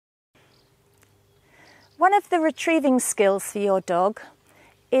One of the retrieving skills for your dog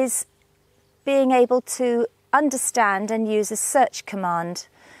is being able to understand and use a search command.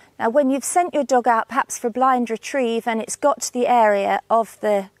 Now, when you've sent your dog out perhaps for a blind retrieve and it's got to the area of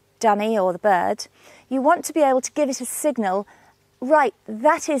the dummy or the bird, you want to be able to give it a signal, right,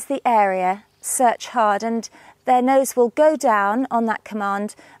 that is the area, search hard, and their nose will go down on that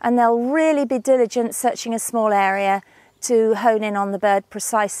command and they'll really be diligent searching a small area to hone in on the bird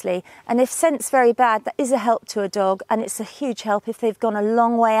precisely. And if scent's very bad, that is a help to a dog, and it's a huge help if they've gone a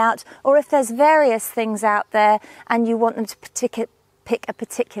long way out, or if there's various things out there and you want them to pick a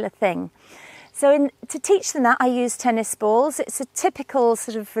particular thing. So to teach them that, I use tennis balls. It's a typical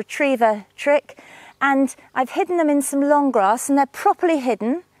sort of retriever trick, and I've hidden them in some long grass, and they're properly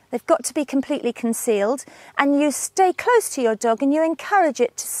hidden. They've got to be completely concealed, and you stay close to your dog and you encourage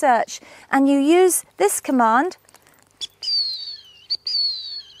it to search, and you use this command,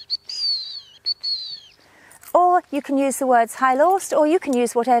 or you can use the words high lost, or you can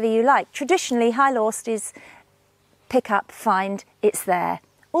use whatever you like. Traditionally, high lost is pick up, find, it's there.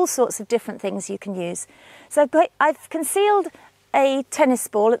 All sorts of different things you can use. So I've concealed a tennis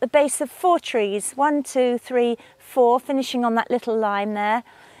ball at the base of 4 trees, 1, 2, 3, 4, finishing on that little line there.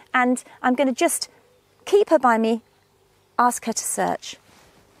 And I'm going to just keep her by me, ask her to search.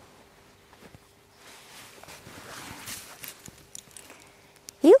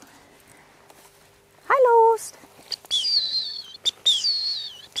 You? Hi, lost.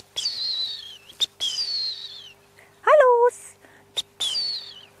 Hi, lost.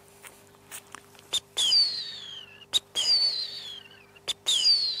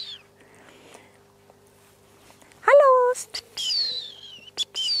 Hi, lost.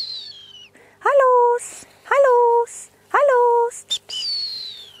 Hi, lost. Hi, lost. Hi, lost.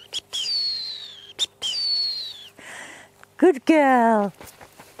 Good girl.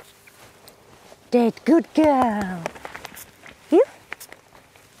 Dead, good girl. You?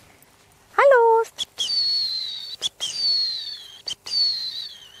 Hi, lost.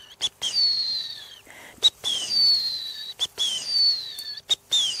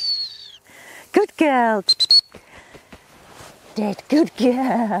 Good girl. Dead, good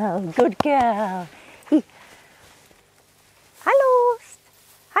girl. Good girl. Hi, lost.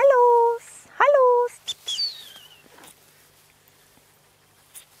 Hi, lost. Hi, lost.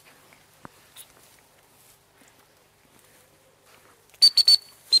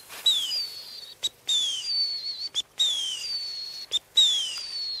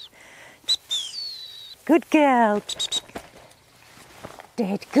 Good girl.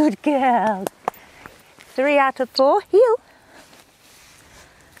 Dead, good girl. 3 out of 4. Heel.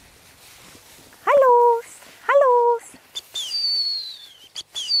 Hi, lost. Hi, lost.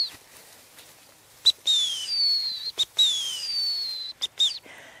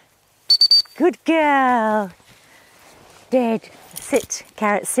 Good girl. Dead. Sit,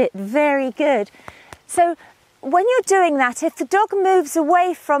 carrot, sit. Very good. So when you're doing that, if the dog moves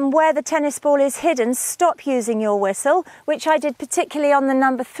away from where the tennis ball is hidden, stop using your whistle, which I did particularly on the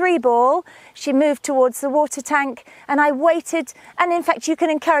number 3 ball. She moved towards the water tank and I waited, and in fact you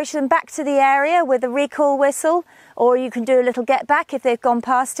can encourage them back to the area with a recall whistle, or you can do a little get back if they've gone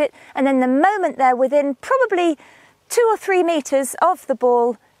past it, and then the moment they're within probably 2 or 3 meters of the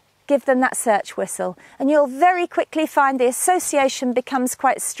ball, give them that search whistle, and you'll very quickly find the association becomes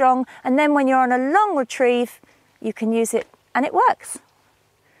quite strong, and then when you're on a long retrieve, you can use it and it works.